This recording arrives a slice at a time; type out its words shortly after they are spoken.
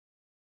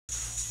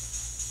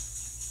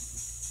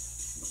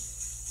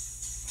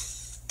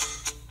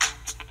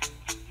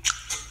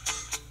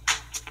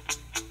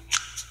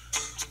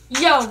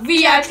go,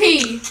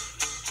 VIP.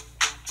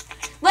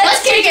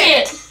 Let's kick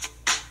it.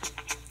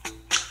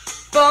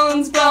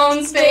 Bones,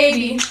 bones,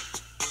 baby.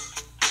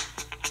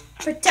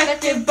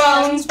 Protective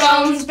bones,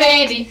 bones,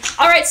 baby.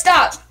 Alright,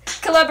 stop.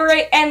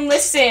 Collaborate and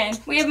listen.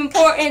 We have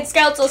important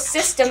skeletal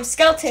systems.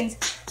 Skeletons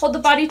hold the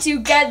body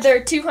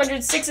together.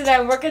 206 of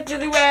them working through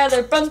the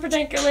weather. Bones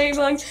protect your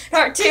lungs.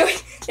 Heart too.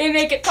 They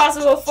make it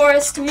possible for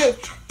us to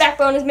move.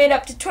 Backbone is made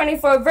up to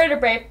 24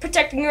 vertebrae,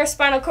 protecting your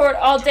spinal cord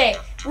all day.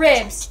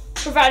 Ribs,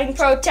 providing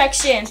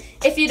protection.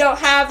 If you don't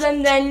have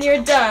them, then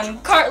you're done.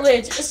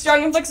 Cartilage, a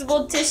strong and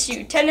flexible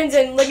tissue. Tendons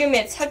and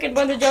ligaments, hugging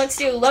bones and joints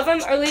too. Love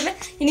them or leave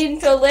it, you need them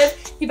to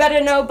live. You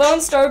better know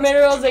bones store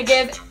minerals they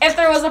give. If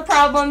there was a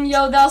problem,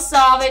 yo, they'll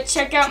solve it.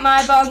 Check out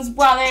my bones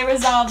while they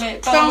resolve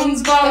it.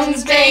 Bones,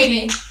 bones,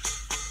 baby.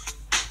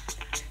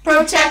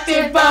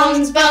 Protective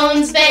bones,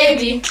 bones,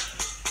 baby.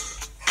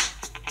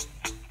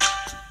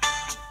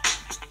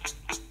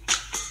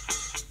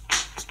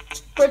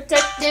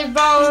 Protective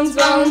bones,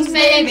 bones,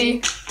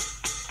 baby.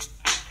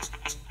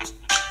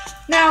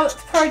 Now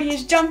the party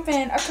is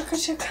jumping, a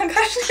concussion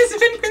is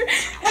when your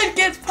head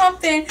gets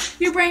pumping.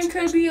 Your brain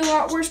could be a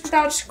lot worse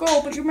without a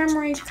skull, but your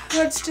memory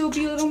could still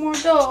be a little more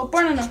dull.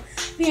 Banana,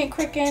 we ain't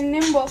quick and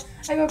nimble.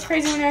 I go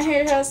crazy when I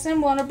hear a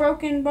symbol, and a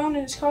broken bone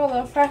is called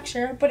a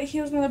fracture, but it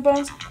heals when the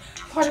bones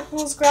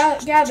particles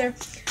gather.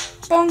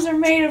 Bones are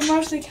made of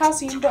mostly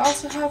calcium, but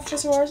also have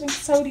phosphorus and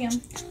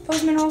sodium.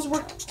 Those minerals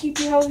work to keep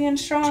you healthy and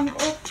strong.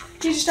 Or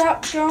did you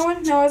stop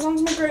growing? No, as long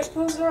as my great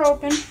clothes are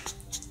open.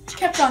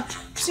 Kept on,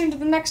 proceeding to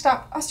the next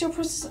stop.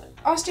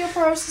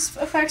 Osteoporosis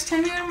affects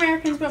 10 million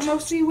Americans, but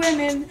mostly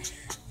women.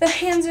 The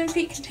hands and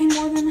feet contain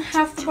more than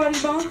half the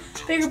body bone.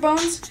 Bigger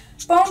bones.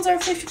 Bones are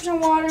 50%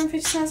 water and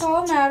 50%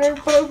 solid matter,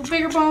 but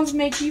bigger bones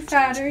make you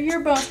fatter. Your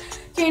bones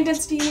gain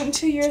density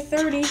until you're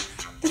 30.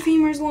 The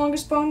femur is the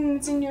longest bone and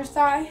it's in your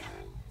thigh.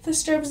 The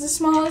stirrup is the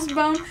smallest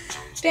bone.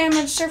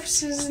 Damaged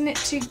surfaces knit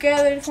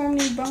together to form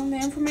new bone. The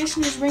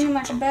information is ringing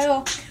like a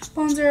bell.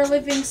 Bones are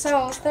living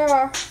cells. There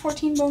are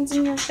 14 bones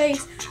in your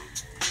face,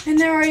 and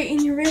there are 8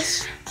 in your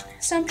wrist.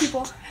 Some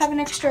people have an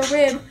extra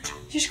rib.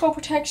 Your skull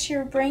protects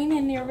your brain,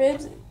 and your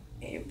ribs,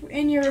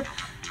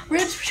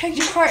 protect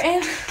your heart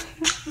and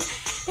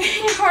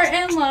your heart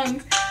and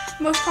lungs.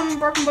 Most common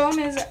broken bone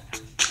is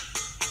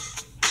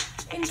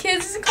in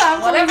kids is a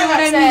clown. Whatever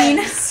what that I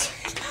mean.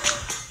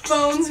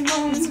 Bones,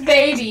 bones,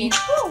 baby.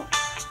 Woo.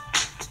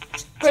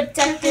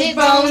 Protected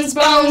bones,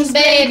 bones,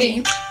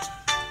 baby.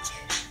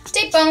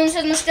 Take bones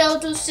in the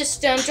skeletal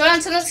system.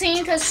 Joints on the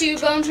scene cause 2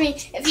 bones me.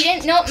 If you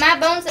didn't know it, my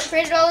bones that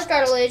created all the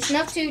cartilage.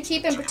 Enough to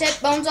keep and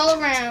protect bones all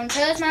around.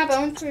 Cause my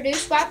bones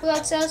produce white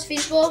blood cells,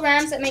 feasible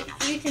rhymes that make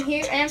you can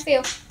hear and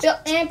feel. Built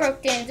and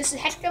broken. This is a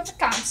heck of a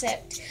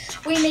concept.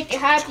 We make it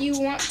hype. You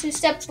want to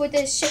step with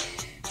this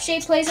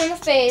shape plays on the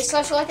face.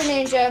 Slash like a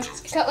ninja.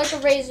 Cut like a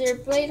razor.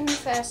 Blade on the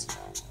fast.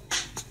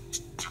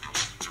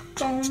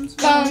 Bones,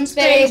 Bones,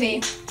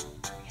 baby.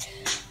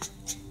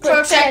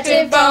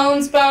 Protective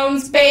bones,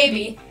 bones,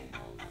 baby.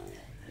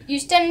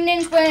 Use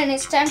tendons when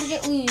it's time to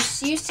get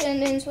loose. Use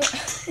tendons when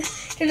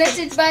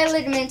connected by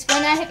ligaments.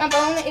 When I hit my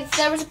bone, if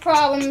there was a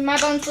problem, my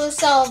bones will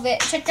solve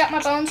it. Check out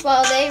my bones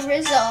while they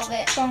resolve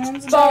it.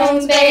 Bones,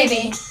 Bones,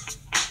 baby.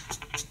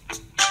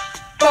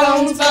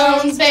 Bones,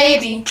 bones,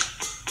 baby.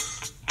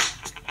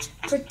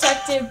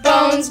 Protective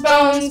bones,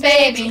 bones,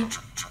 baby.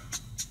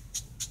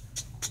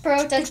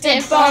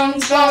 Protective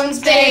bones, bones,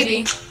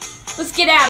 baby. Let's get out of